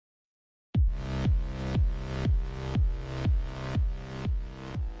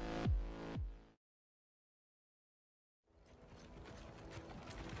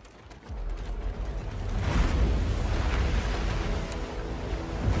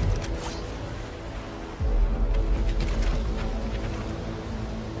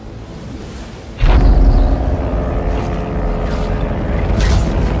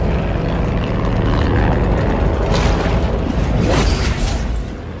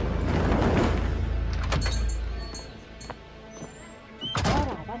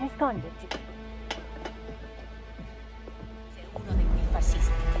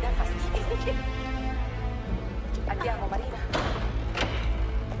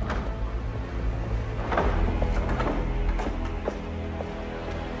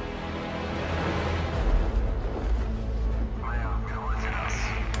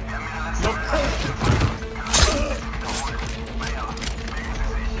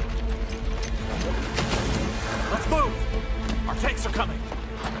Tanks are coming.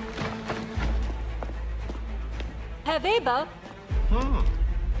 Herr Weber?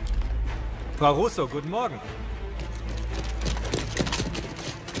 Frau Russo, guten Morgen.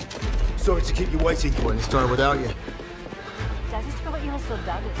 Sorry to keep you waiting for this time without you. Das ist für Ihre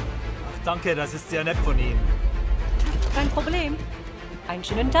Soldaten. Ach, danke, das ist sehr nett von Ihnen. Kein Problem. Einen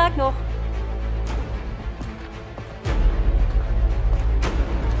schönen Tag noch.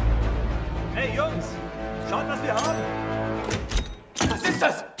 Hey Jungs, schaut, was wir haben. Was ist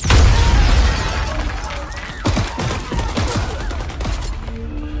das?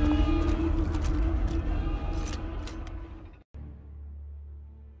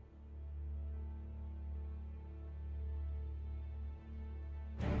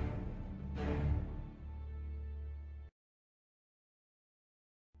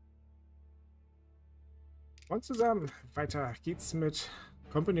 Und zusammen, weiter geht's mit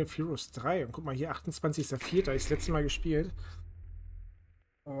Company of Heroes 3. Und guck mal, hier 28.04. habe ich das letzte Mal gespielt.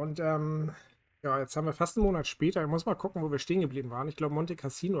 Und ja, jetzt haben wir fast einen Monat später. Ich muss mal gucken, wo wir stehen geblieben waren. Ich glaube, Monte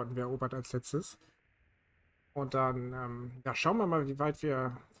Cassino hatten wir erobert als letztes. Und dann, ja, schauen wir mal, wie weit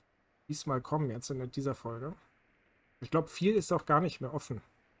wir diesmal kommen jetzt in dieser Folge. Ich glaube, viel ist auch gar nicht mehr offen.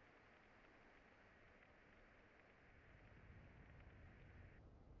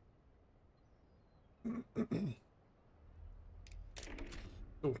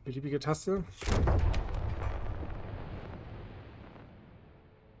 So, beliebige Taste.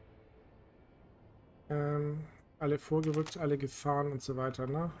 Alle vorgerückt, alle Gefahren und so weiter,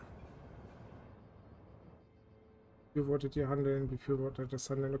 ne? Befürwortet ihr Handeln, befürwortet das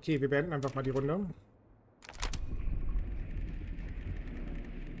Handeln. Okay, wir beenden einfach mal die Runde.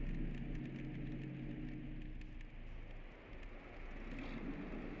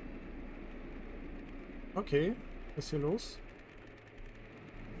 Okay, was ist hier los?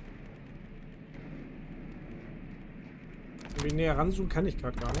 Irgendwie näher ranzoomen kann ich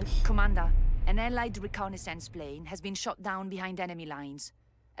gerade gar nicht. Commander, an Allied reconnaissance plane has been shot down behind enemy lines.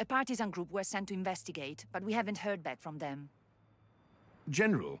 A partisan group were sent to investigate, but we haven't heard back from them.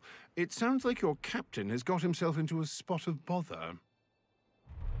 General, it sounds like your captain has got himself into a spot of bother.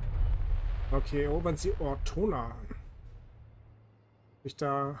 Okay, erobern Sie Ortona.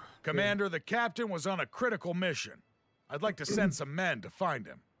 Commander, the captain was on a critical mission. I'd like to send some men to find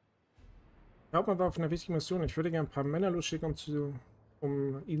him. Hauptmann war auf einer wichtigen Mission. Ich würde gerne ein paar Männer losschicken,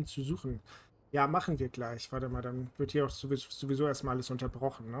 um ihn zu suchen. Ja, machen wir gleich. Warte mal, dann wird hier auch sowieso erstmal alles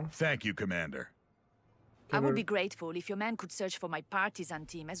unterbrochen, ne? Thank you, Commander. I would be grateful if your men could search for my partisan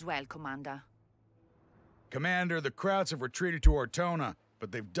team as well, Commander. Commander, the Krauts have retreated to Ortona,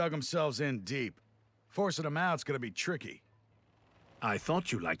 but they've dug themselves in deep. Forcing them out's gonna be tricky. I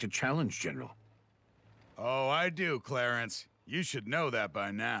thought you liked a challenge, General. Oh, I do, Clarence. You should know that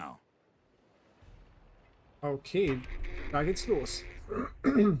by now. Okay, da geht's los.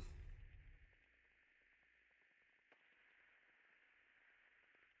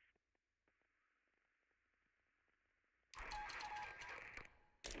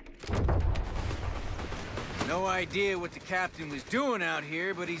 No idea what the captain was doing out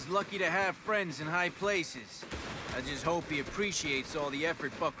here, but he's lucky to have friends in high places. I just hope he appreciates all the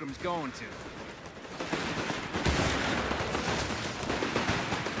effort Buckram's going to.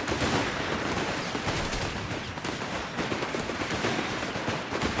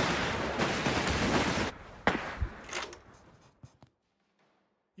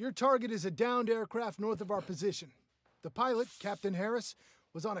 Your target is a downed aircraft north of our position. The pilot, Captain Harris,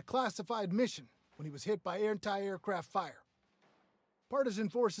 was on a classified mission when he was hit by anti-aircraft fire. Partisan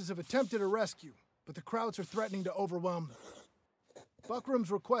forces have attempted a rescue, but the Krauts are threatening to overwhelm them.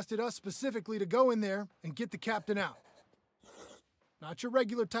 Buckram's requested us specifically to go in there and get the captain out. Not your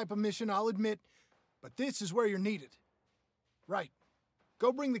regular type of mission, I'll admit, but this is where you're needed. Right.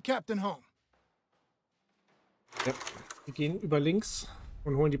 Go bring the captain home. Ja, wir gehen über links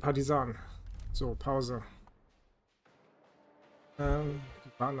und holen die Partisanen. So, Pause. Wie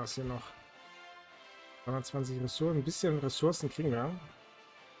waren das hier noch? 320 Ressourcen. Ein bisschen Ressourcen kriegen wir.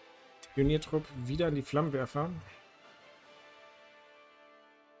 Pioniertrupp wieder in die Flammenwerfer.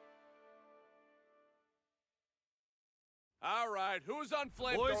 All right, who's on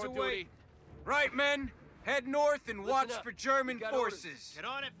flamethrower duty? Right, men. Head north and watch for German forces. Get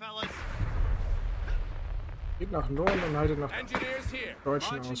on it, fellas. Geht nach Norden und haltet nach Engineers here.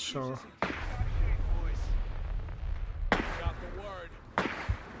 Deutschen Ausschau. Got the word.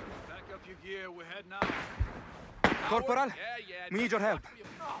 Back up your gear. We're heading out. Corporal, we need your help.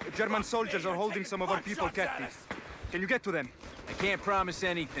 German soldiers are holding some of our people captive. Can you get to them? I can't promise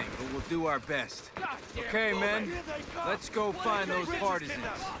anything, but we'll do our best. Okay, men. Let's go find those partisans.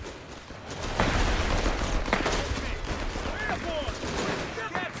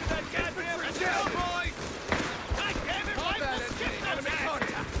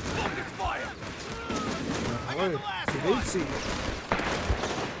 will sie.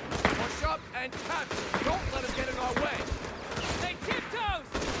 Push up and capture. Don't let us get in our way. Hey, tiptoes!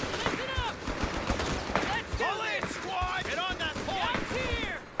 Listen up! Let's do this! Squad! Get on that point! Down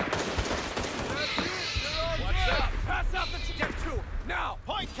here! What's up? Pass out the get to! Now!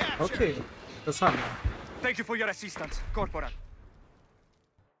 Point capture! Okay, das haben wir. Thank you for your assistance, Corporal.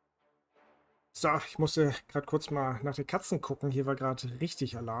 So, ich musste gerade kurz mal nach den Katzen gucken. Hier war gerade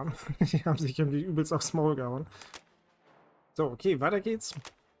richtig Alarm. Die haben sich irgendwie übelst aufs Maul gehauen. So, okay, weiter geht's.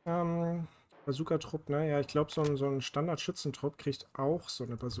 Bazooka-Trupp, ne? Ja, ich glaube, so ein Standard-Schützentrupp kriegt auch so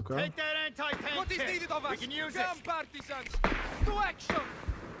eine Bazooka. Take that anti-tank What is needed of us? We can use it! Come, partisans! To action!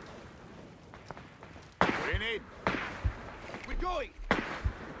 We need. We're going!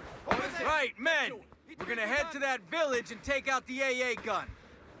 Right, men! We're gonna head to that village and take out the AA gun.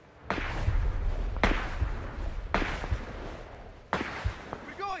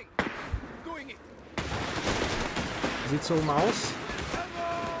 We're going! Doing it! Sieht so aus.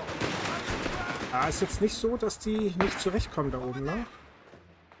 Ah, ist jetzt nicht so, dass die nicht zurechtkommen da oben, ne?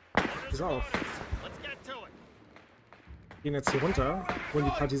 Pass auf. Gehen jetzt hier runter, holen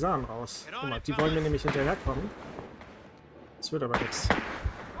die Partisanen raus. Guck mal, die wollen mir nämlich hinterherkommen. Das wird aber nichts.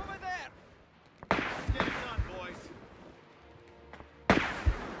 Over there! Let's get it done, boys.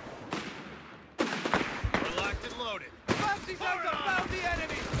 We're locked and loaded. Partisans have found the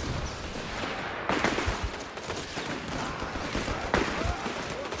enemy!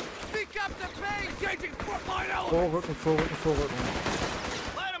 Pick up the pace! Engaging frontline elements! Vorrücken, vorrücken, vorrücken.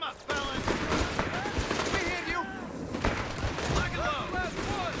 Light 'em up, fellas! We hear you! Lock and load! Last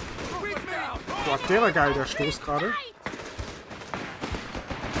one! Reach me! Boah, der war geil, der Stoß gerade.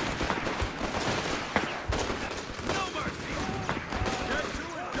 No mercy! Get to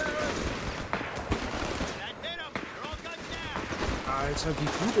it, Paris! That hit 'em! They're all guns down! Alter, wie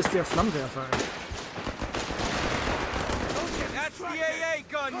gut ist der Flammenwerfer, ey. That's the AA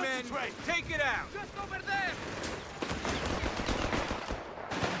gun, men! Take it out! Just over there!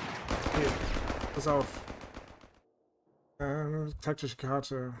 Okay, pass auf. Taktische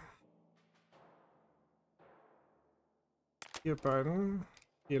Karte. Ihr beiden.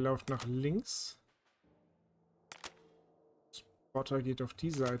 Ihr lauft nach links. Spotter geht auf die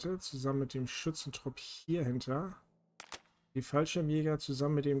Seite, zusammen mit dem Schützentrupp hier hinter. Die Fallschirmjäger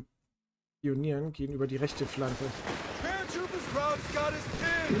zusammen mit den Pionieren gehen über die rechte Flanke.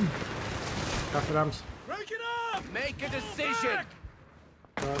 Ja, verdammt. Make a decision!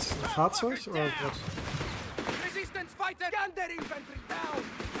 Da ist ein Fahrzeug oder was? Resistance fighter! Gander infantry down!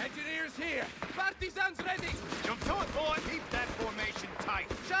 Engineers here! Partisans ready! Jump to it, boy! Keep that formation tight!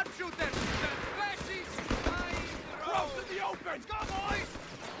 Sharpshooters! Flashes! Cross to the open! Let's go, boys!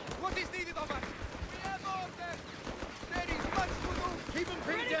 What is needed of us? We have orders! There is much to do! Keep them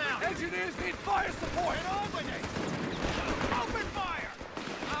pinned down! Engineers need fire support! Get on with it! Open fire!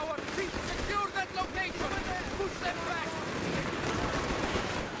 Our troops secure that location! Push them back!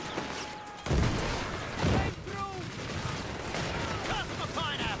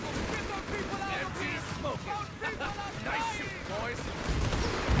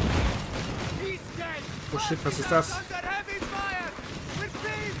 Oh shit, was ist das?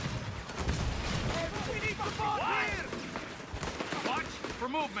 For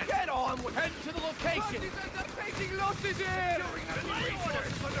movement. Get on! We're heading to the location. They're taking losses here.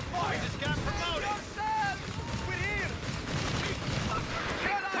 Resources under fire. We just got promoted. We're here.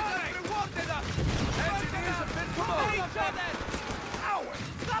 Get on! Rewarded us. Engineers have been promoted. Cowards!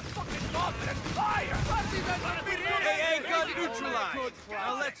 Stop fucking talking and fire! AA gun neutralized.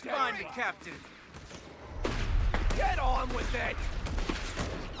 Now let's find the captain. Get on with it.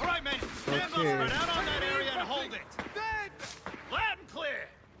 All right, men. Stand Okay. spread out on that area and hold it. Loud and clear.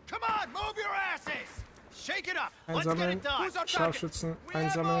 Come on, move your asses. Shake it up. Let's get Einsammeln, it done. Scharfschützen, We have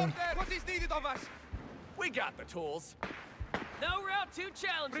einsammeln. orders. What is needed of us? We got the tools. No route too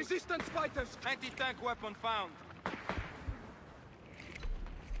challenging. Resistance fighters. Anti-tank weapon found.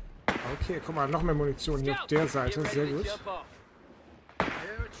 Okay, guck mal, noch mehr Munition hier auf der Seite. Sehr gut.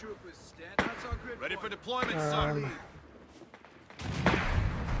 Ready for deployment, son.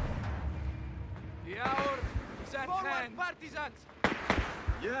 The hour is at hand. Partisans.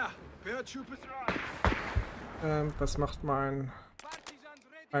 Yeah, paratroopers are on. Was macht mein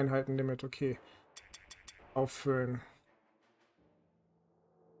Einheitenlimit? Okay. Auffüllen.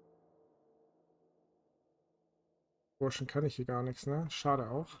 Burschen kann ich hier gar nichts, ne? Schade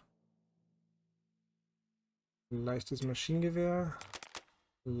auch. Leichtes Maschinengewehr.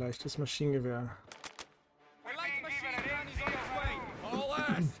 Leichtes Maschinengewehr. A light machine gun is on its way. All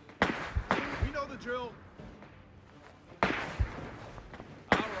ass. We know the drill.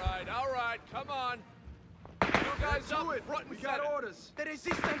 All right, come on. You're guys up front and center. orders. The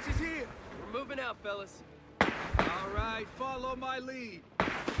resistance is here. We're moving out, fellas. All right, follow my lead.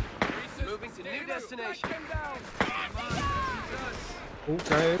 Moving to new destination. Oh,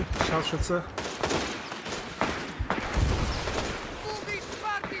 geil. Scharfschütze.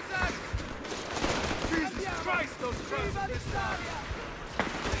 Jesus Christ, those crowds.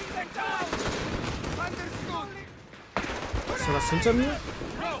 Ist da was hinter mir?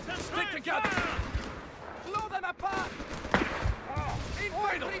 Stick together. Blow them apart.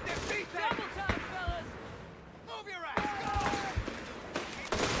 Infantry defeated. Double time, fellas. Move your ass.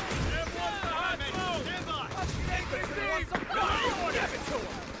 Give it to him.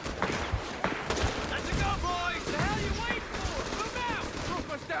 Let's go, boys. The hell you waiting for? Move out.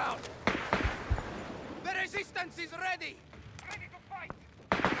 Troopers down. The resistance is ready. Ready to fight.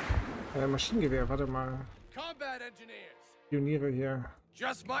 Maschinengewehr, warte mal. Combat engineers. Pioniere hier.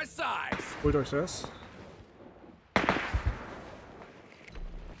 Just my size. Holt euch das.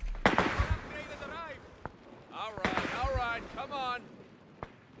 All right, come on.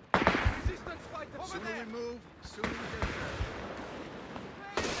 Resistance fighters over Sooner there. we move, sooner we get there.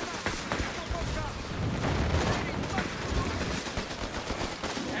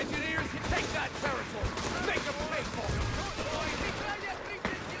 Engineers, take that territory. Make them pay for it.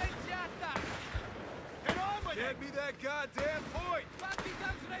 Get on with it. Get me that goddamn point.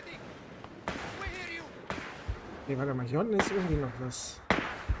 Partisans ready. We hear you. Nee, warte mal, hier unten ist irgendwie noch was.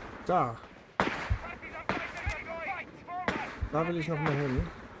 Da. Da will ich noch mal hin.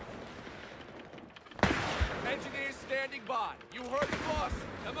 Engineers standing by. You heard the boss.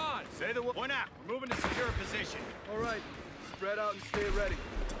 Come on. Say the word. One out. We're moving to secure a position. All right. Spread out and stay ready.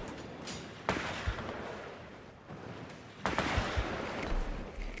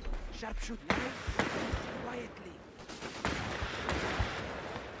 Sharpshooter. Quietly.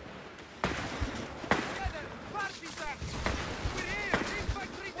 Together, partisans. We're here.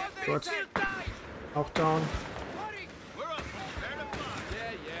 Infantry. Gut. Auch down. Hurry. We're up. Fair to fly.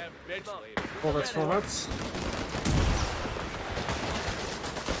 Yeah, bitch later. Vorwärts, vorwärts.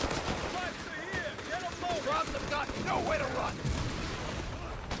 Crowds have got nowhere to run.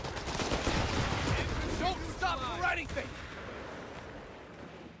 Don't stop for anything.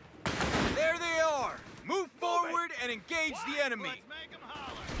 There they are. Move forward and engage the enemy. Let's make them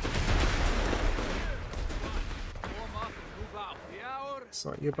holler. Form up and move out. The hour.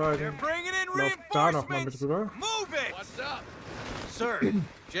 So, ihr beiden They're bringing in lauft da noch mal mit reinforcements. rüber. Move it. What's up? Sir,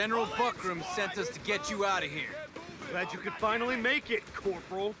 General Buckram sent us to get you out of here. Glad you could finally make it,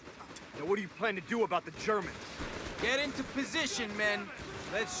 Corporal. Now what do you plan to do about the Germans? Get into position, men.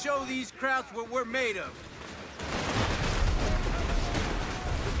 Let's show these crowds what we're made of.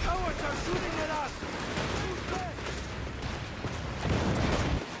 The cowards are shooting at us.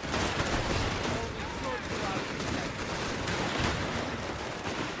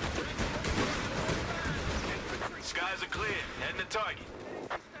 Skies are clear. Heading to target.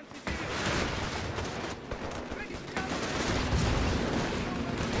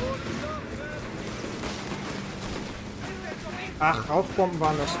 Ach, Rauchbomben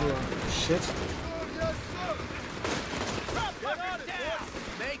waren das nur. Shit.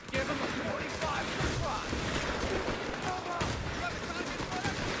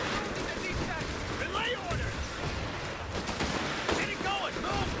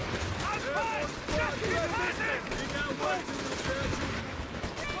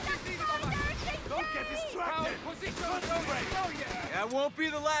 That won't be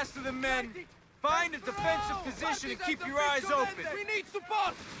the last of the men. Find a defensive position and keep your eyes open. We need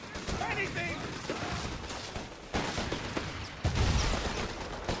support! Anything!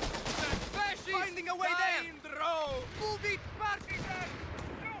 Finding a way there! Move it, partisan!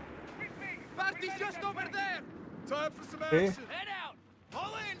 Party's just over there! Time for some Okay. action. Head out.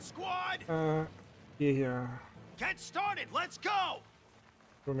 Pull in, squad! Hier. Get started! Let's go!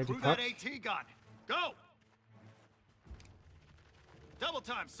 Hol mir die Through Pack. that AT gun. Go! Double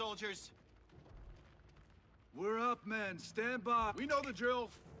time, soldiers. We're up, men. Stand by. We know the drill.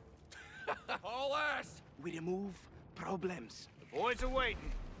 All ass! We remove problems. The boys are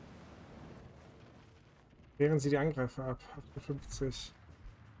waiting. Wehren Sie die Angreifer ab. 58.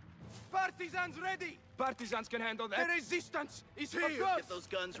 Partisans ready! Partisans can handle that. The resistance is here! Get those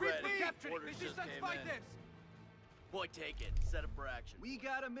guns ready. Capturing Orders just resistance came in. fighters! Boy, take it. Set up for action. We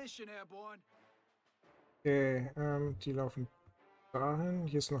got a mission, Airborne. Okay, die laufen dahin.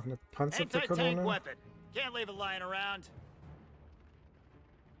 Hier ist noch eine Anti-tank Panzerkanone. weapon. Can't leave it lying around.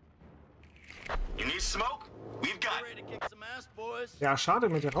 You need smoke? We've got Ready to kick some ass, boys. Ja, schade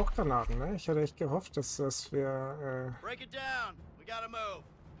mit den Rauchgranaten, ne? Ich hatte echt gehofft, dass das wäre. Break it down. We gotta move.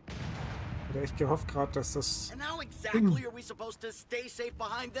 hätte echt gehofft gerade, dass das And how exactly are we supposed to stay safe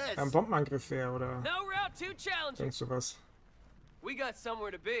behind this? ein Bombenangriff wäre oder No route too challenging. irgend sowas. We got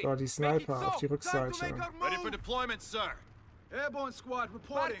somewhere to be. So, die Sniper auf die Rückseite. Ready for deployment, sir. Airborne squad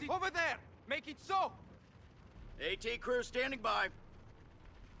reporting. Over there! Make it so! AT crew standing by.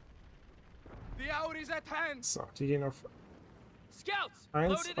 The hour is at hand! So, die gehen auf Scouts, 1,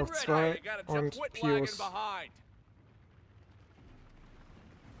 loaded and auf ready. 2 und Pius. behind.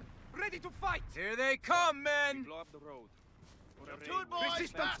 Ready to fight! Here they come, men! Blow up the road. To it, boys!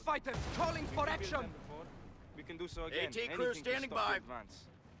 Resistance fighters calling for action! We can do so again. AT crew standing by.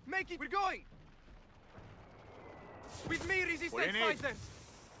 Make it! We're going! With me, resistance What do you need? fighters!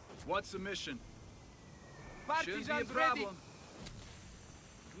 What's the mission? Shouldn't Partisans be a ready! problem.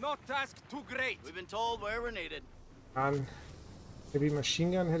 No task too great! We've been told where we're needed. An Heavy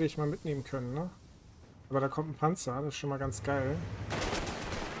Machine Gun hätte ich mal mitnehmen können, ne? Aber da kommt ein Panzer, das ist schon mal ganz geil.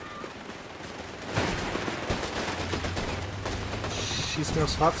 Schießt mir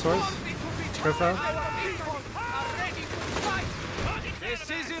aufs Fahrzeug. Treffer. This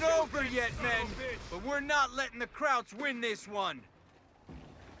isn't over yet, men, but we're not letting the Krauts win this one.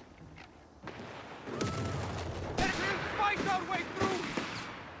 Let him fight our way through!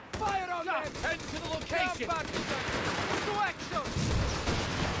 Fire on them! Head to the location. Come, partisans! To action!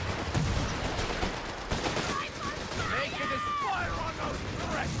 Make it as fire on those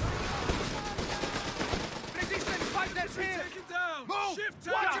threats. Resistance fighters here! Take it down! Move! Shift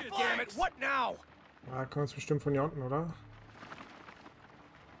God target! damn it! What now? Da kommt es bestimmt von hier unten, oder?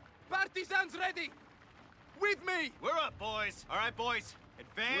 Partisans ready! With me! We're up, boys. All right, boys.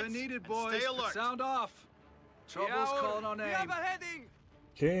 Advance. We're needed, and boys. Stay alert. Sound off. Trouble's calling on aim. We have a heading.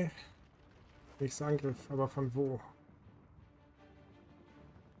 Okay. Nächster Angriff, aber von wo?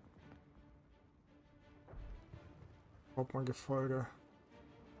 Hauptmann-Gefolge.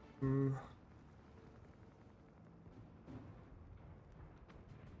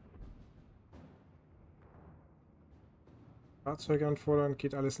 Fahrzeuge anfordern,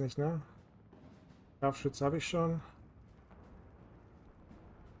 geht alles nicht, ne? Scharfschütze habe ich schon.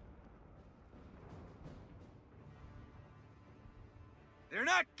 They're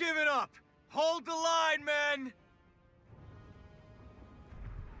not giving up! Hold the line, men!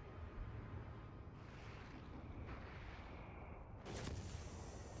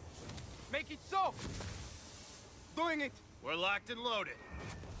 Make it so! Doing it! We're locked and loaded.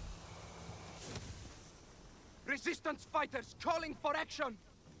 Resistance fighters calling for action!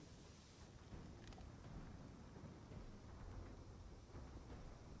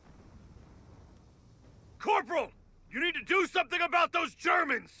 Corporal! You need to do something about those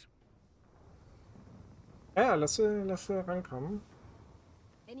Germans! Ja, lasse rankommen.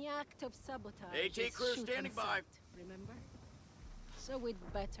 Any act of sabotage AT is crew shoot standing and by. sight, remember? So we'd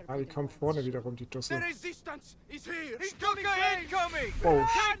better Ah, be die the kommen ones vorne shooting. wiederum, die The Dussel. resistance is here! Stuka incoming! Oh,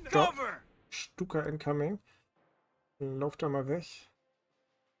 Take stopp. cover! Stuka incoming. Lauf da mal weg.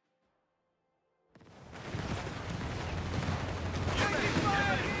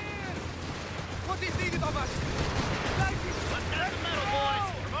 What is needed of us? Let's get the metal,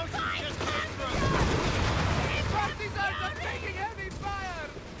 boys! Promotion just came through! Partisans are taking heavy fire!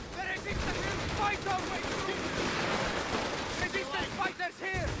 The resistance will fight our way through! Resistance fighters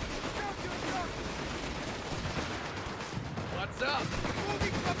here! What's up?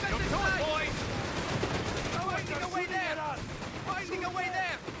 Moving from Jump better to it, side! boys! Finding a way there! Finding a way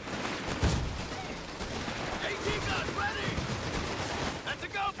there! AT gun ready! That's a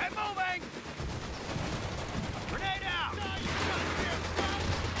go! And moving! Grenade out!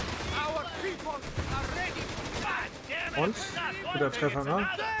 Our people are ready! God damn it! Und? Wieder Treffer, ne?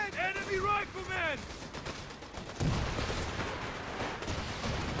 Dead! Enemy riflemen!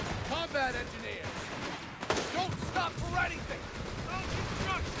 Combat engineers. Don't stop for anything. No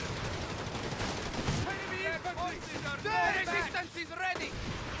construction! Enemy infantry! The resistance is ready!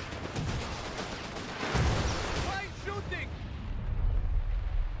 Why shooting?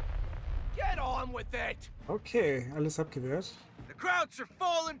 Get on with it. Okay, alles abgewehrt. The Krauts are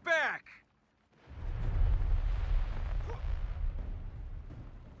falling back!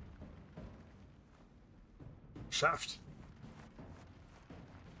 Schafft.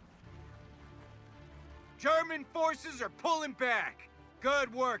 German forces are pulling back.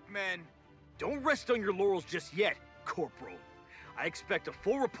 Good work, men. Don't rest on your laurels just yet, Corporal. I expect a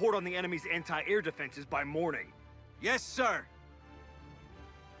full report on the enemy's anti-air defenses by morning. Yes, sir.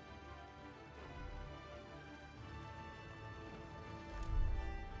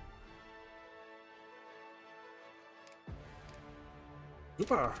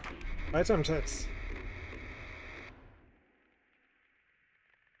 Super. Weiter im Text.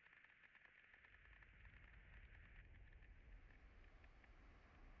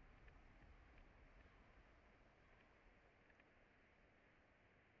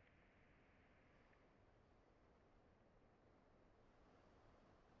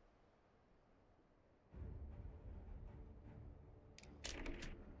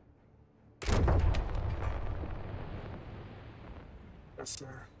 Klasse.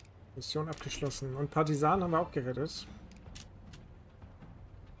 Mission abgeschlossen. Und Partisanen haben wir auch gerettet.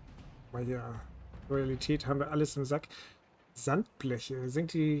 Mal hier. Loyalität haben wir alles im Sack. Sandbleche.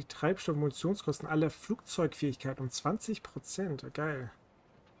 Senkt die Treibstoff- und Munitionskosten aller Flugzeugfähigkeit um 20%. Geil.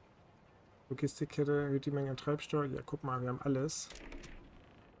 Logistikkette erhöht die Menge an Treibstoff. Ja, guck mal, wir haben alles.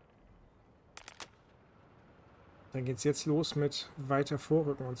 Dann geht es jetzt los mit weiter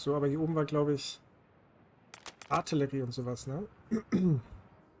vorrücken und so. Aber hier oben war, glaube ich, Artillerie und sowas, ne? Fangen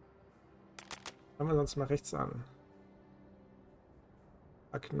wir sonst mal rechts an.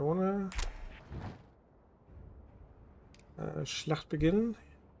 Agnone. Schlacht beginnen.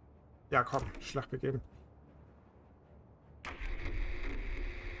 Ja, komm, Schlacht beginnen.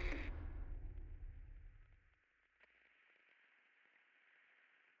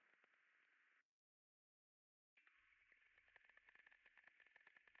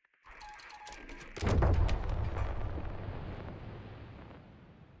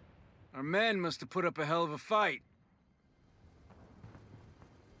 Our men must have put up a hell of a fight.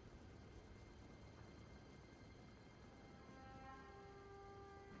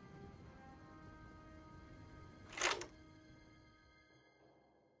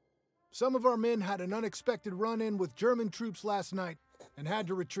 Some of our men had an unexpected run-in with German troops last night and had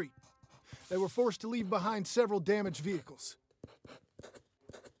to retreat. They were forced to leave behind several damaged vehicles.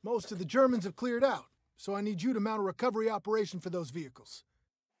 Most of the Germans have cleared out, so I need you to mount a recovery operation for those vehicles.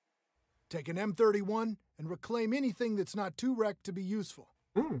 Take an M31 and reclaim anything that's not too wrecked to be useful.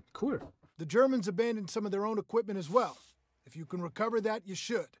 Cool. The Germans abandoned some of their own equipment as well. If you can recover that, you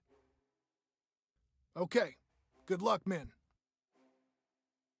should. Okay. Good luck, men.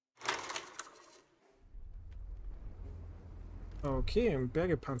 Okay, ein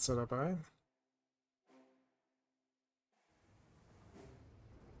Bergepanzer dabei.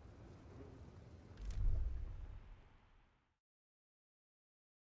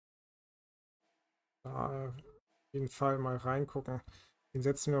 Da auf jeden Fall mal reingucken. Den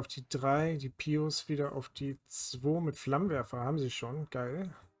setzen wir auf die 3, die Pios wieder auf die 2 mit Flammenwerfer. Haben sie schon.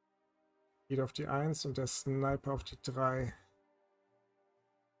 Geil. Wieder auf die 1 und der Sniper auf die 3.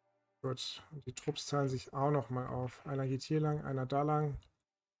 Gut. Und die Trupps teilen sich auch noch mal auf. Einer geht hier lang, einer da lang.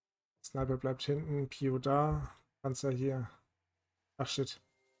 Sniper bleibt hinten, Pio da. Panzer hier. Ach shit.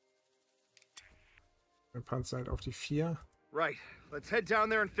 Der Panzer halt auf die 4. Right. Let's head down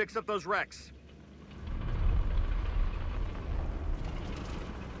there and fix up those wrecks.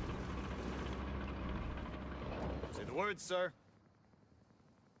 Say the word, sir.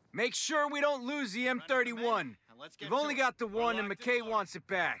 Make sure we don't lose the M31. We've only got the one, and McKay wants it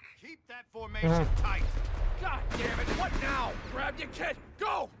back. Keep that formation tight. God damn it, what now? Grab your kit,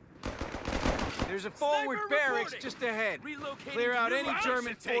 go! There's a forward barracks just ahead. Clear out any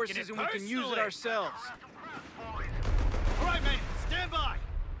German forces and we can use it ourselves. All right, men, stand by.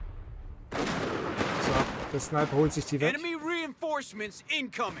 So, der Sniper holt sich die weg. Enemy reinforcements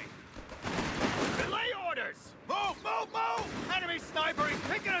incoming. Relay orders. Move, move, move! Enemy sniper is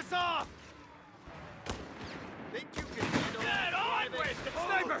picking us off. Think you can handle that? Get on with it!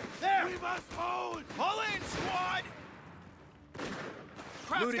 Sniper! There! We must move! Pull in, squad!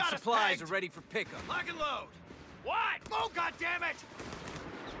 Crap's Looted got us supplies pegged. are ready for pickup. Lock and load! What? Move, goddammit!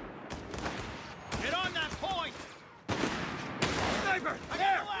 Get on that point! Sniper! I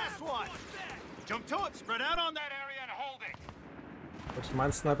got the last one! Jump to it, spread out on that area and hold it! Und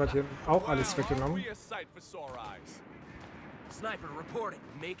mein Sniper hat hier auch alles weggenommen. Sniper reporting,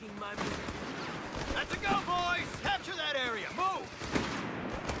 making my move. Let's go, boys! Capture that area! Move!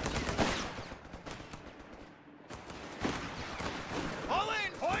 Pull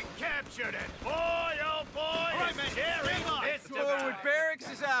in! Point captured it! Boy, oh boy! All right, man, This forward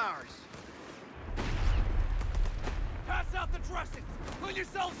barracks is ours. Pass out the dressings! Clean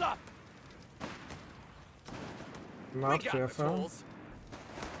yourselves up! Nahtwerfer.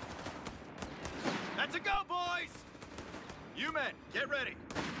 Let's go, boys! You men, get ready.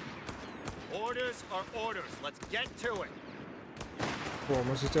 Orders are orders. Let's get to it. Boah,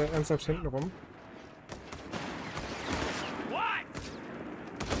 muss ich da ernsthaft hinten rum? What?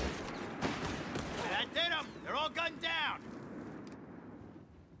 That did them. They're all gunned down.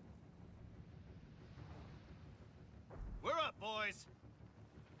 We're up, boys.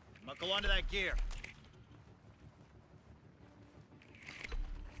 Buckle onto that gear.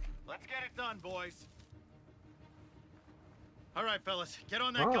 Let's get it done, boys. All right, fellas, get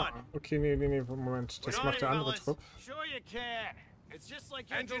on that gun. Okay, nee, Moment. Das macht der andere Trupp. Sure you can. It's just like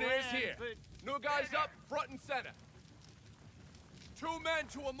your Engineers Duran, here. but... New guys up, front and center. 2 men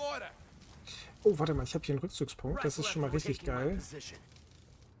to a mortar. Oh, warte mal, ich habe hier einen Rückzugspunkt. Das ist schon mal richtig geil.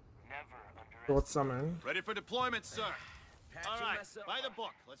 Dort sammeln. Ready for deployment, sir. All right, by the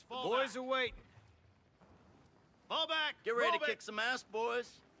book. Let's fall Boys back. are waiting. Fall back. Get ready Move to it. kick some ass,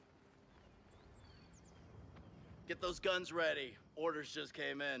 boys. Get those guns ready. Orders just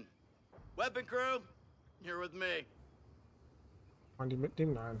came in. Weapon crew, you're with me. Wollen die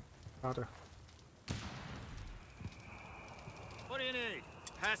mitnehmen? Nein. Schade. What do you need?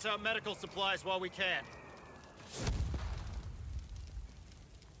 Pass out medical supplies while we can.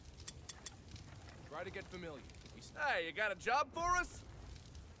 Try to get familiar. Hey, you got a job for us?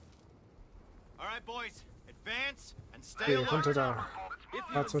 All right, boys. Advance and stay Okay, alert. runter da.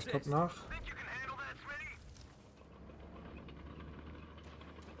 Fahrzeug kommt nach.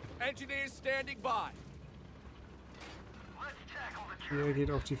 Engineers standing by. Hier geht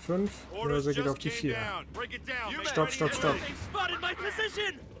auf die 5. Mörser geht auf die 4. Break it down. Stopp, stopp, stopp. Spotted my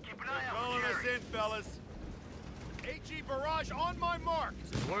position! Calling us in, fellas. HE barrage on my mark.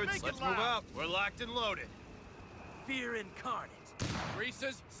 Words, let's move out. We're locked and loaded. Fear incarnate.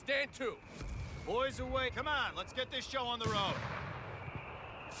 Greasers, stand to. Boys away. Come on, let's get this show on the road.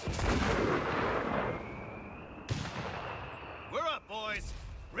 We're up, boys.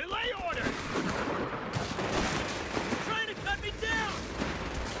 Relay orders. Trying to cut me down!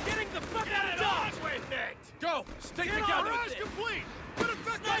 Getting the fuck out of Dodge! With it. Go! Stick together! Barrage complete. Good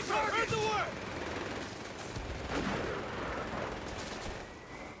effect on Sniper, target. heard the word!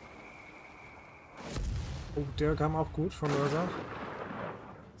 Oh, der kam auch gut vom Mörser.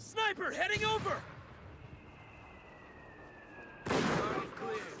 Sniper, heading over!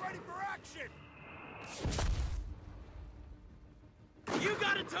 Ready for action. You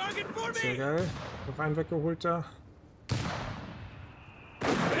got a target for Sehr me! geil. Noch einen weggeholt da.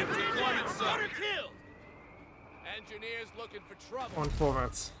 Killed! Engineers looking for trouble. Und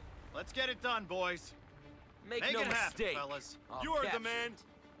vorwärts. Let's get it done, boys. Make Make no it happen, mistake. fellas. You are the man.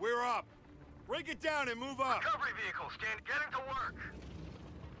 We're up. Break it down and move up. Recovery vehicle, getting to work.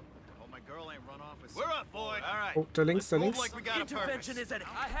 Oh, my girl ain't run off with. We're up, boy. All right. Oh, da links, da Move links. like we got a purpose. Intervention is at.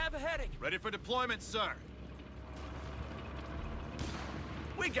 I have a heading. Ready for deployment, sir.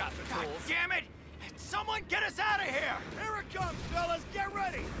 We got the God tools. damn it! Someone get us out of here! Here it comes, fellas! Get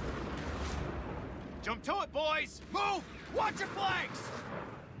ready! Jump to it, boys! Move! Watch your flanks!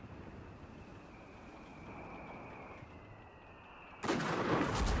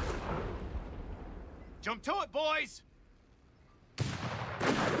 Jump to it, boys!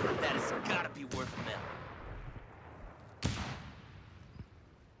 That has gotta be worth a mill.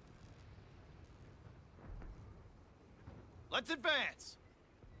 Let's advance!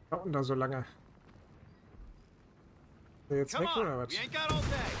 Warten da so lange. Ist der jetzt Come weg oder on! was? We ain't got all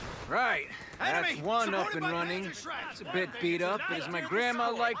day! Right, that's Enemy! one up Supported and by running. laser shrapnel. It's a bit beat up, but as my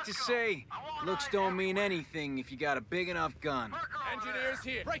grandma liked to say, looks don't mean anything if you got a big enough gun. Engineers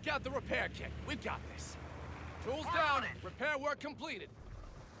here. Break out the repair kit. We've got this. Tools down. Repair work completed.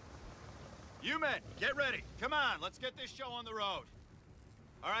 You men, get ready. Come on, let's get this show on the road.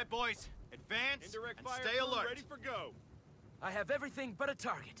 All right, boys, advance and stay alert. Ready for go. I have everything but a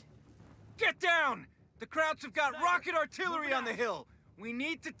target. Get down! The Krauts have got rocket artillery on the hill. We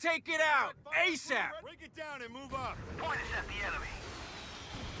need to take it out, ASAP! Break it down and move up. Point us at the enemy.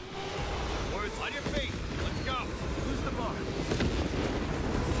 Words on your feet. Let's go. Who's the bar?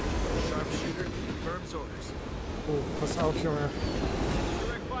 Sharpshooter, confirms orders. Oh, pass auf, Junge.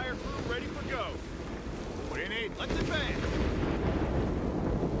 Direct fire crew ready for go. What do you need? Let's advance.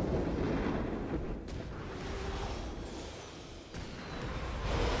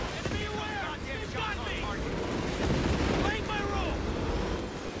 Enemy aware! They've got me! Playing my role!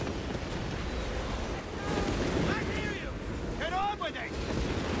 I hear you! Get on with it.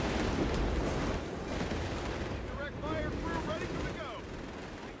 Direct fire crew ready for the go.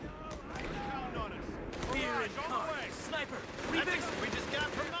 I know. Count on us. Fear Barrage and on the car. way. Sniper! That's Remix! it. We just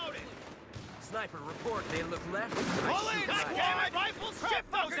got promoted. Sniper, report. They look left. Pull in! God damn it! Rifles,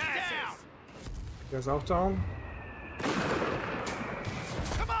 shift those asses! Der ist auch down.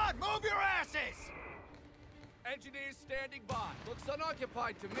 Come on, move your asses! Engineers standing by. Looks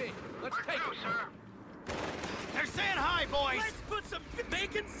unoccupied to me. Let's take it. Sir. They're saying hi, boys! Let's put some...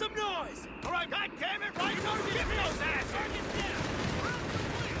 making some noise! All right, God damn it! Rifles, shift those asses!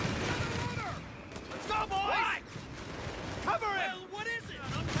 Let's go, boys! Cover it! Well, what is it?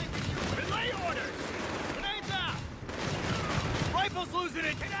 Relay orders! Grenades out! Rifles losing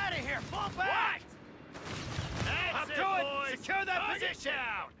it! Get out of here! Fall back! That's it, boys! Secure that position!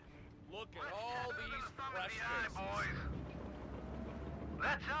 Look at all these fresh faces. Boys.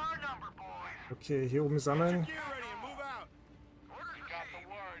 That's our number, boys. Okay, hier oben sammeln. Gear ready and move out! Orders got the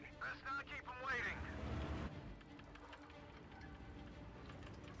word. Let's not keep them waiting.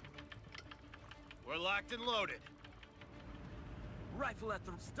 We're locked and loaded. rifle at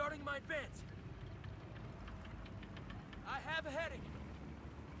them. Starting my advance. I have a heading.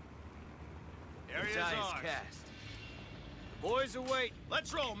 Area is ours. Cast. Boys await.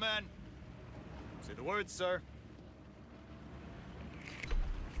 Let's roll, men. Say the word, sir.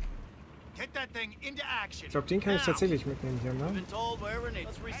 Get that thing into action. Ich glaube, den kann ich tatsächlich mitnehmen hier, We've ne? been told wherever it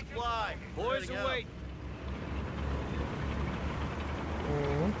needs. Let's resupply. Boys await.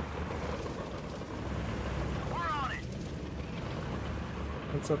 Mhm.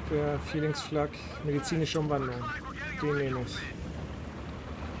 Panzerabwehr, Feelingsflak, medizinische Umwandlung. Den nehme ich.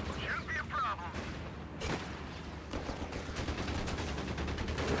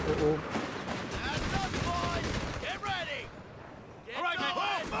 Oh, oh.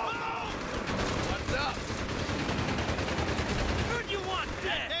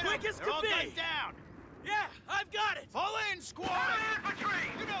 They're all gunned down! Yeah, I've got it! Fall in, squad! Infantry!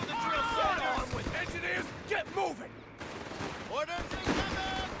 You know the drill, sir! On with engineers! Get moving! Orders incoming!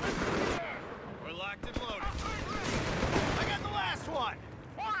 We're locked and loaded. I got the last one!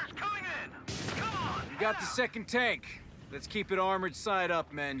 Orders coming in! Come on! You got the second tank. Let's keep it armored side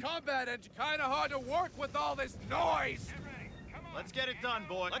up, men. Combat engine kinda hard to work with all this noise! Let's get it done,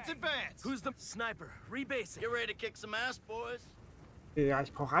 boy. Let's advance! Who's the sniper? Rebasing. Get ready to kick some ass, boys. Ja,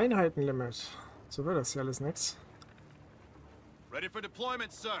 ich brauche Einheitenlimit. So wird das ja alles nix. Ready for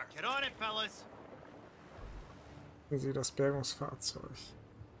deployment, sir. Get on it, fellas. Sehen Sie das Bergungsfahrzeug.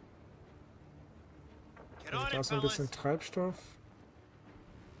 Get Also on da it, ist ein fellas. bisschen Treibstoff.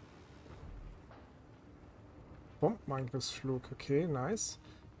 Bombenangriffsflug, okay, nice.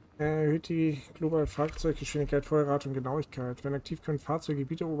 Erhöht die globale Fahrzeuggeschwindigkeit, Feuerrate und Genauigkeit. Wenn aktiv können Fahrzeuge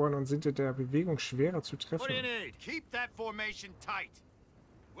Gebiete erobern und sind in der Bewegung schwerer zu treffen. What do you need? Keep that formation tight.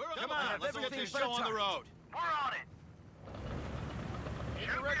 Come on, let's get this show on the road. We're on it.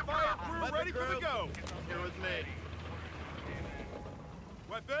 Indirect fire crew ready for the go. Here with me.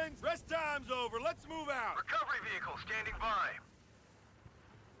 Weapons, rest time's over. Let's move out. Recovery vehicle standing by.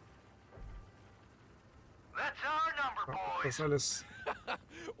 That's our number, boys. Das alles.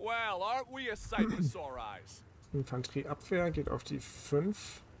 Well, aren't we a sight for sore eyes? Infanterieabwehr geht auf die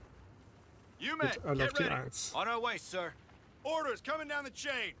 5. You men, Geht alle auf get die ready. 1. On our way, sir. Orders coming down the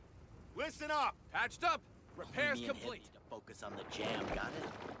chain. Listen up. Patched up. Repairs Me and complete. Hippie to focus on the jam, got it?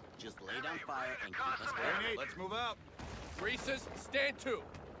 Just lay down fire and keep us going. Let's move out. Greasers, stand to.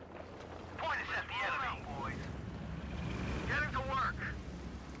 Point us at the enemy, boys. Getting to work.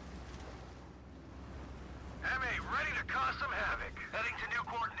 MA, ready to cause some havoc. Heading to new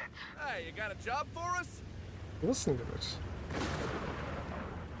coordinates. Hey, you got a job for us? Russenlimit.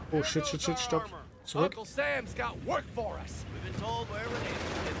 Oh, shit, shit, shit, stopp. Zurück. Uncle Sam's got work for us. We've been told wherever it needs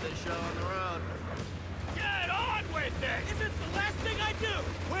to get this show on the road. Get on with this! Is this the last thing I do?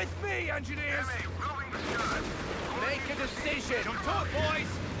 With me, engineers! moving the sky. Make a decision! Jump to it, boys!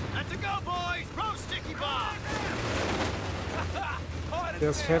 That's a go, boys! Throw sticky bomb! Der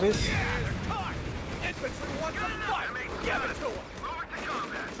ist fertig. Infantry wants a fight! Give it to them! Moving to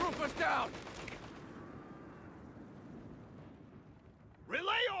combat! Troopers down!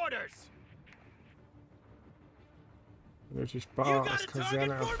 Relay orders! Benötigt Bar aus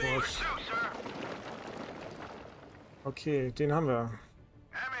Kaserne erforscht. Okay, den haben wir.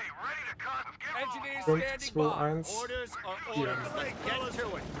 5, 2, 1. Orders are Hier. orders. Let's get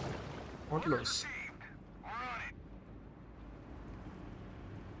to it. Und los.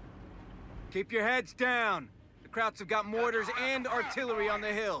 Keep your heads down. The Krauts have got mortars and artillery on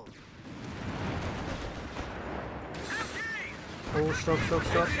the hill. Oh, stopp, stopp,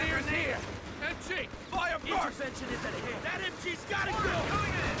 stopp. Engineers here! MG, fire first! Intervention is at hand. That MG's gotta go!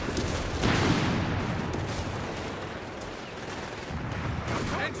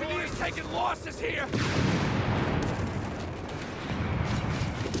 Engineers taking losses here!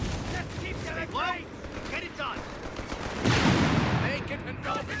 Just keep getting right! Get it done! Make it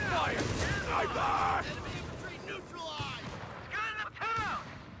enveloping fire! Sniper! Enemy infantry neutralized! Gun in the town!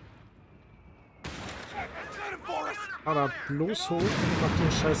 Got him for us! Aber bloß hoch und mach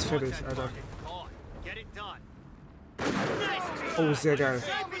den Scheiß fertig, Alter. Get it done. Oh, sehr geil.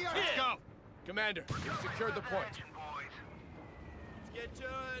 Let's go. Commander, you've secured the point. Let's get to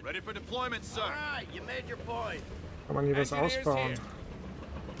it. Ready for deployment, sir. All right, you made your point. Kann man hier was Engineers ausbauen? here.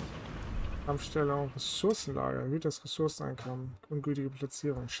 Kampfstellung, Ressourcenlager, erhöht das Ressourceneinkommen. Ungültige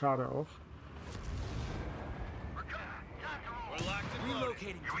Platzierung, schade auch. We're locked and loaded.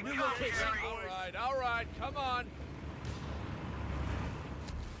 Relocating to new location. All right, come on.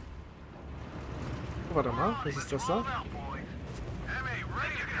 Oh, warte mal, was ist das da?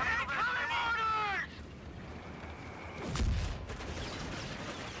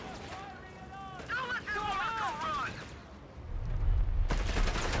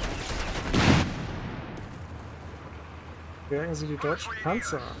 Bergen Sie die deutschen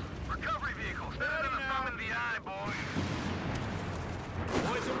Panzer.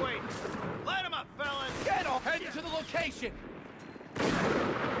 Boys are waiting. Light them up, fellas. Get off! Head to the location!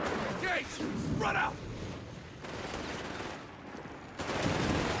 Engage! Spread out!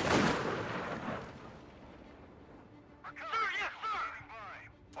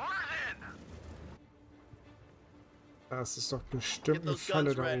 Das ist doch bestimmt eine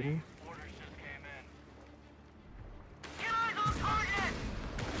Falle da oben.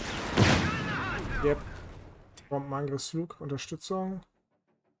 Yep. Bombenangriffsflug, Unterstützung.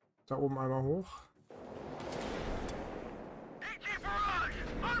 Da oben einmal hoch.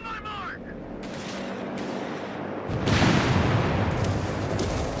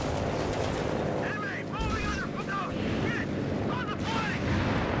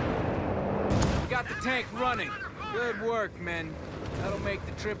 Got the tank running. Good work, men. That'll make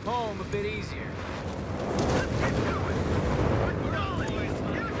the trip home a bit easier.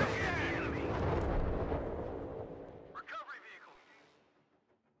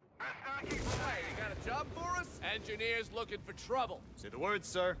 Engineers looking for trouble. Say the word,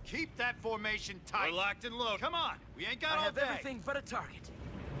 sir. Keep that formation tight. We're locked and loaded. Come on. We ain't got all day. Everything but a target.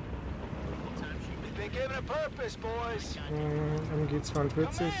 We've been given a purpose, boys.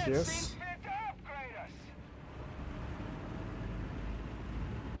 MG42, yes.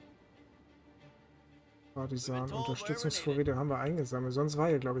 Partisan, Unterstützungsvorräte haben wir eingesammelt. Sonst war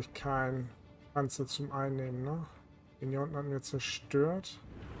hier, glaube ich, kein Panzer zum Einnehmen, ne? Den hier unten hatten wir zerstört.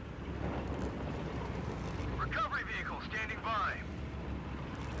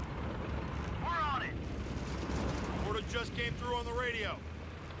 Just came through on the radio.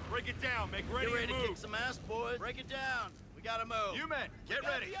 Break it down. Make ready Get ready to to move. kick some ass, boys. Break it down. We gotta move. You men, get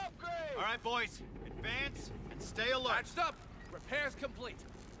ready. All right, boys. Advance and stay alert. Patched up. Repairs complete.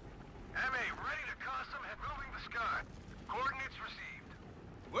 MA, ready to custom and moving the sky. Coordinates received.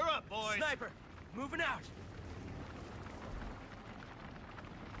 We're up, boys. Sniper, moving out.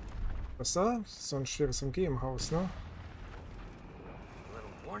 Was da? So ein schweres MG im Haus, ne? A little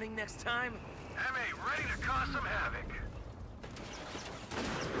warning next time. MA, ready to cause some havoc.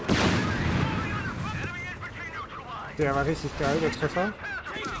 Der war richtig geil, der Treffer.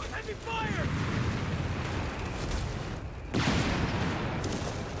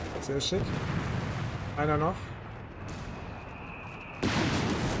 Sehr schick. Einer noch.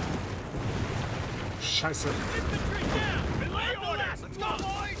 Scheiße.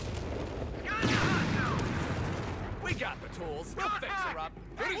 We got the tools. We'll fix her up.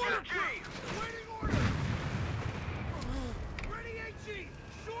 Waiting order! Ready, HE!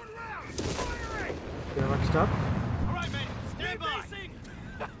 Short round! Firing! Der war knapp. All right, men. Stand by.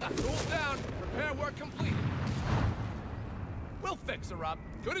 Tools down. Repair work complete. We'll fix her up.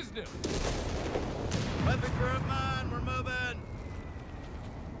 Good as new. Weapon group mine. We're moving.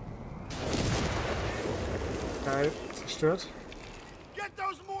 Geil, zerstört. Get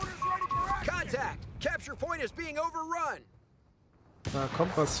those mortars ready for action! Contact! Capture point is being overrun! Da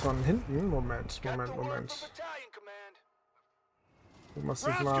kommt was von hinten. Moment. Du machst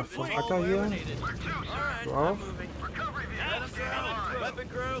dich mal vom Acker hier. Du auch. Weapon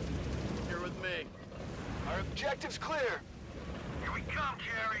crew, here with me. Our objective's clear. Here we come,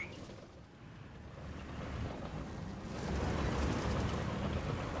 Jerry.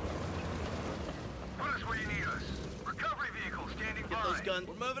 Put us where you need us. Recovery vehicle standing by. Get those guns.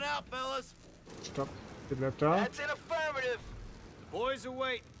 We're moving out, fellas. Stopp. Ihr bleibt da. That's an affirmative. The boys are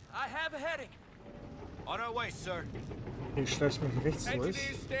waiting. I have a heading. On our way, sir. Ich schleiche mich hier rechts durch.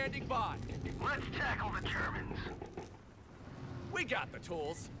 Engineers standing by. Let's tackle the Germans. We got the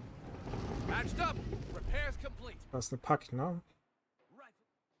tools. Patched up. Repairs complete. Das ist eine Pack, ne?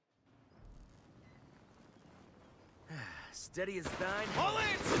 Steady as thine. Pull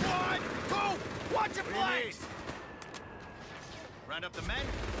in, squad! Go! Watch your flanks! Round up the men.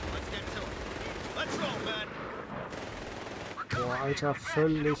 Let's get to it. Let's roll, men. Boah, Alter,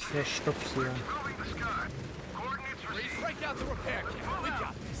 völlig verstopft hier. Please break out the repair kit. We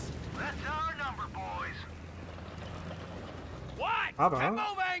got this. That's our number, boys. What? Aber Keep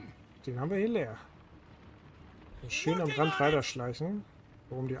moving! den haben wir hier leer. Schön am Rand weiterschleichen,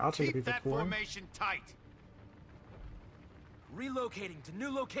 um die Artillerie Keep that wegholen. formation tight. Relocating to new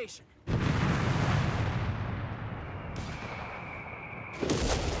location.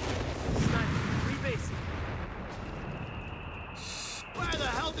 Sniper, rebasing. Where the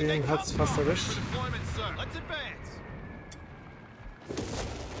hell did they Den come hat's fast from? erwischt. Deployment, sir. Let's advance.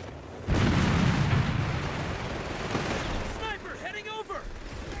 Sniper heading over!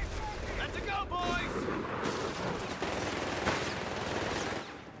 Let's go, boys!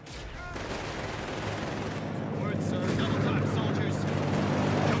 Word, sir. Double time,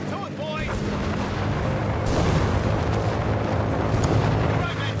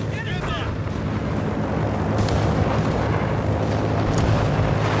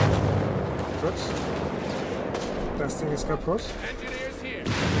 Ding ist kaputt. Engineers here.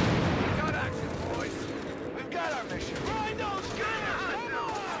 We got action, boys. We've got our mission. Grind those gunners! Come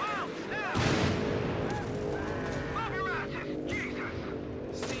on! Move your asses! Jesus!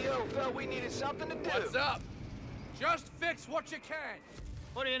 CO felt we needed something to do. What's up? Just fix what you can.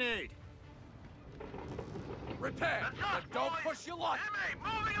 What do you need? Repair, but don't push your luck. MA,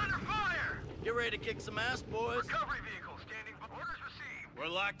 moving under fire! Get ready to kick some ass, boys. Recovery vehicle standing by. Orders received. We're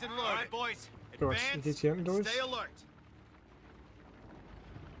locked and loaded. All right, boys. Gut, wie geht's hier hinten durch? Stay alert.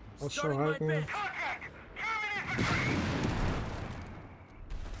 Ausschau halten.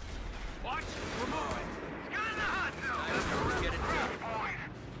 Watch, we're moving. Get in the hot zone! Get it done.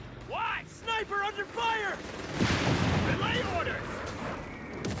 What? Sniper under fire! Relay orders!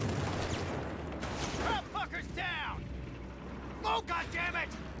 Trap fuckers down! Oh,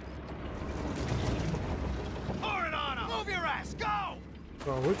 goddammit! Pour it on 'em! Move your ass, go!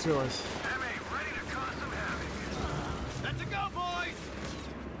 So, holt sie euch. MA, ready to cause some havoc. Let's go, boys!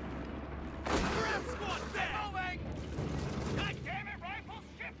 Grab squad there! Moving! God damn it, rifles!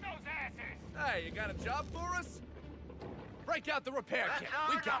 Shift those asses! Hey, you got a job for us? Break out the repair kit.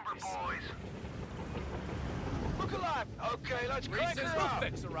 We got this. Boys. Look alive. Okay, let's crank her up. We'll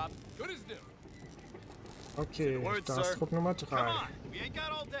fix her up. Good as new. Okay, da ist Trupp Nummer 3. Come on, we ain't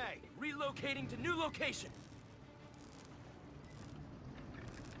got all day. Relocating to new location.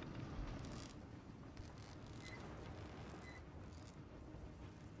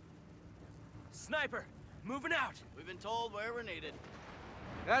 Sniper, moving out. We've been told wherever needed.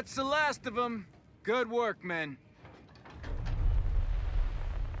 That's the last of them. Good work, men.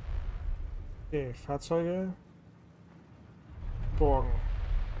 Okay, Fahrzeuge. Borgen.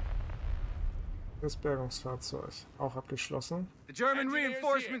 Das Bergungsfahrzeug. Auch abgeschlossen. The German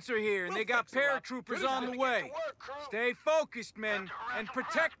reinforcements are here, and they got paratroopers on the way. Stay focused, men, and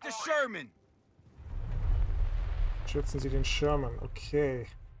protect the Sherman. Schützen Sie den Sherman. Okay.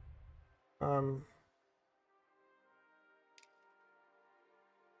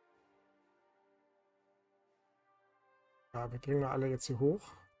 Ja, wir bringen mal alle jetzt hier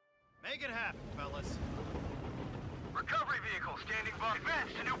hoch. Make it happen, fellas. Recovery vehicle standing by.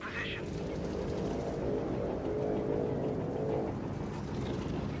 Advance to new position.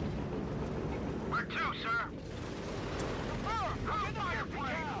 Where to, sir?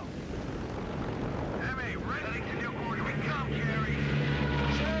 MA, ready to new order. We come, Jerry.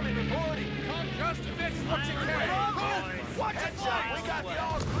 Sherman reporting. Come just fix what you can. Watch it, we got the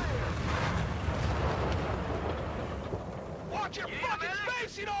all clear. Watch your fucking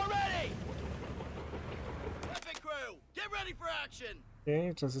spacing already! Weapon crew, get ready for action.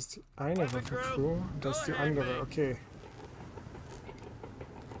 Okay, das ist die eine Waffencrew, das ist die andere, okay.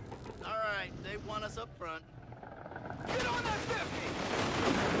 Alright, they want us up front. Get on that 50!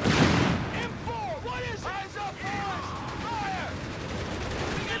 M4, what is it? Eyes up, boys! Fire!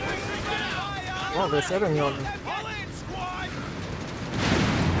 Oh, wer ist er denn hier unten? All in, squad!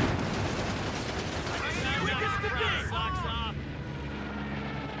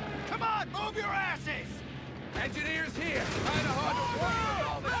 Come on, move your asses! Engineers here! Kinda hard to work with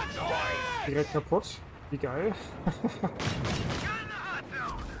all this noise! Direkt kaputt. Wie geil.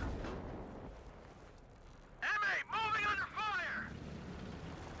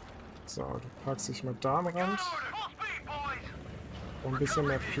 So, du packst dich mal da am Rand. Und ein bisschen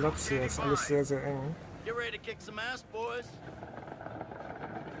mehr Platz hier. Ist alles sehr, sehr eng. Get ready to kick some ass, boys.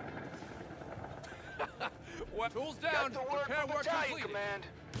 Tools down. Repair work completed.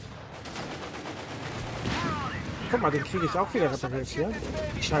 Guck mal, den kriege ich auch wieder repariert hier.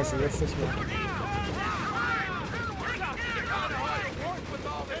 Scheiße, jetzt nicht mehr.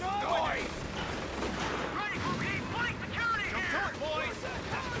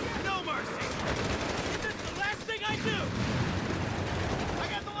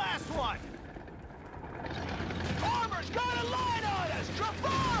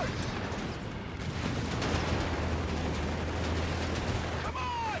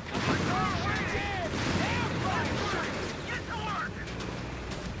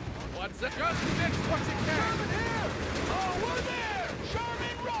 Just fix what you can. Sherman here! Oh, we're there!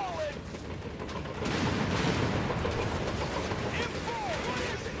 Sherman rolling! M4, what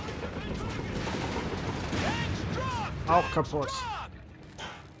is it? Tanks dropped! Auch kaputt.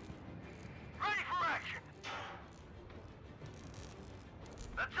 Ready for action.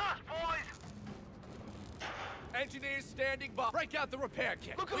 That's us, boys. Engineers standing by. Break out the repair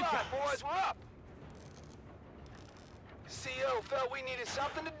kit. Look alive, boys, we're up! CO felt we needed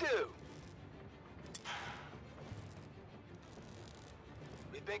something to do.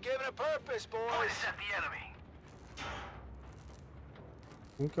 We've been given a purpose, boys. Intercept the enemy.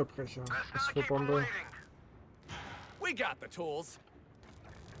 Bunkerbrecher. Phosphobombe. We got the tools.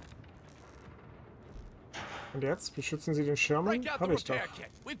 Und jetzt beschützen Sie den Sherman? Break out the Habe ich doch. repair kit.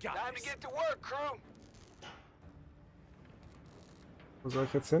 We've got Time to this. get to work, crew. Wo soll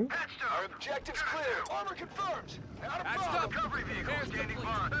ich jetzt hin? Our objective's clear. Armor confirmed. Not a Patched problem. up. Recovery vehicle Repairs standing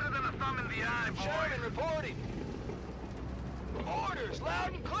complete. by. Better than a thumb in the eye, boys. Sherman reporting. Orders,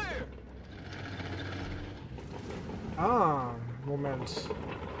 loud and clear. Ah, Moment.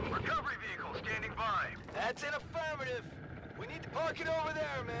 Recovery vehicle standing by. That's an affirmative. We need to park it over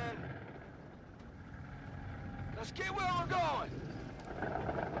there, man. Let's get where we're going.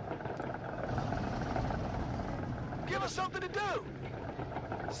 Give us something to do.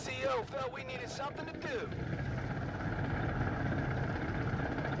 CO felt we needed something to do.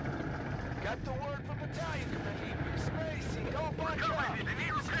 Got the word from battalion commander. Spacey, don't bunch up. They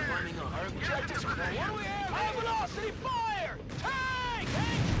need repairs. Our objectives clear. What do we have? High velocity fire! Tank!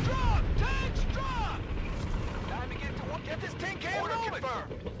 Tank struck! Tank struck! Time to get to work. Get this tin can moving.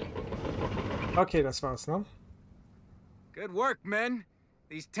 Confirmed. Okay, das war's, ne? Good work, men.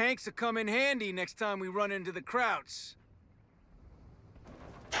 These tanks will come in handy next time we run into the Krauts.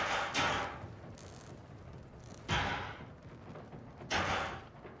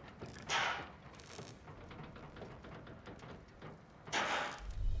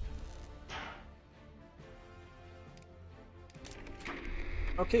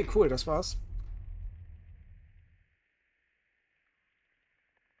 Okay, cool, das war's.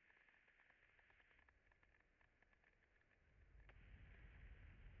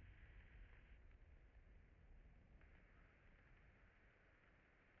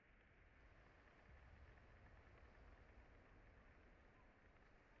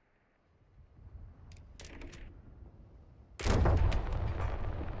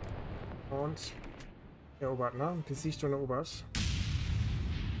 Und erobert, ne? Besiegt und erobert.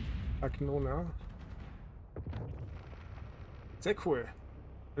 Agnone. Sehr cool.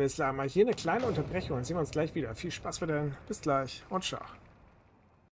 Alles klar, mal hier eine kleine Unterbrechung. Dann sehen wir uns gleich wieder. Viel Spaß für den. Bis gleich und ciao.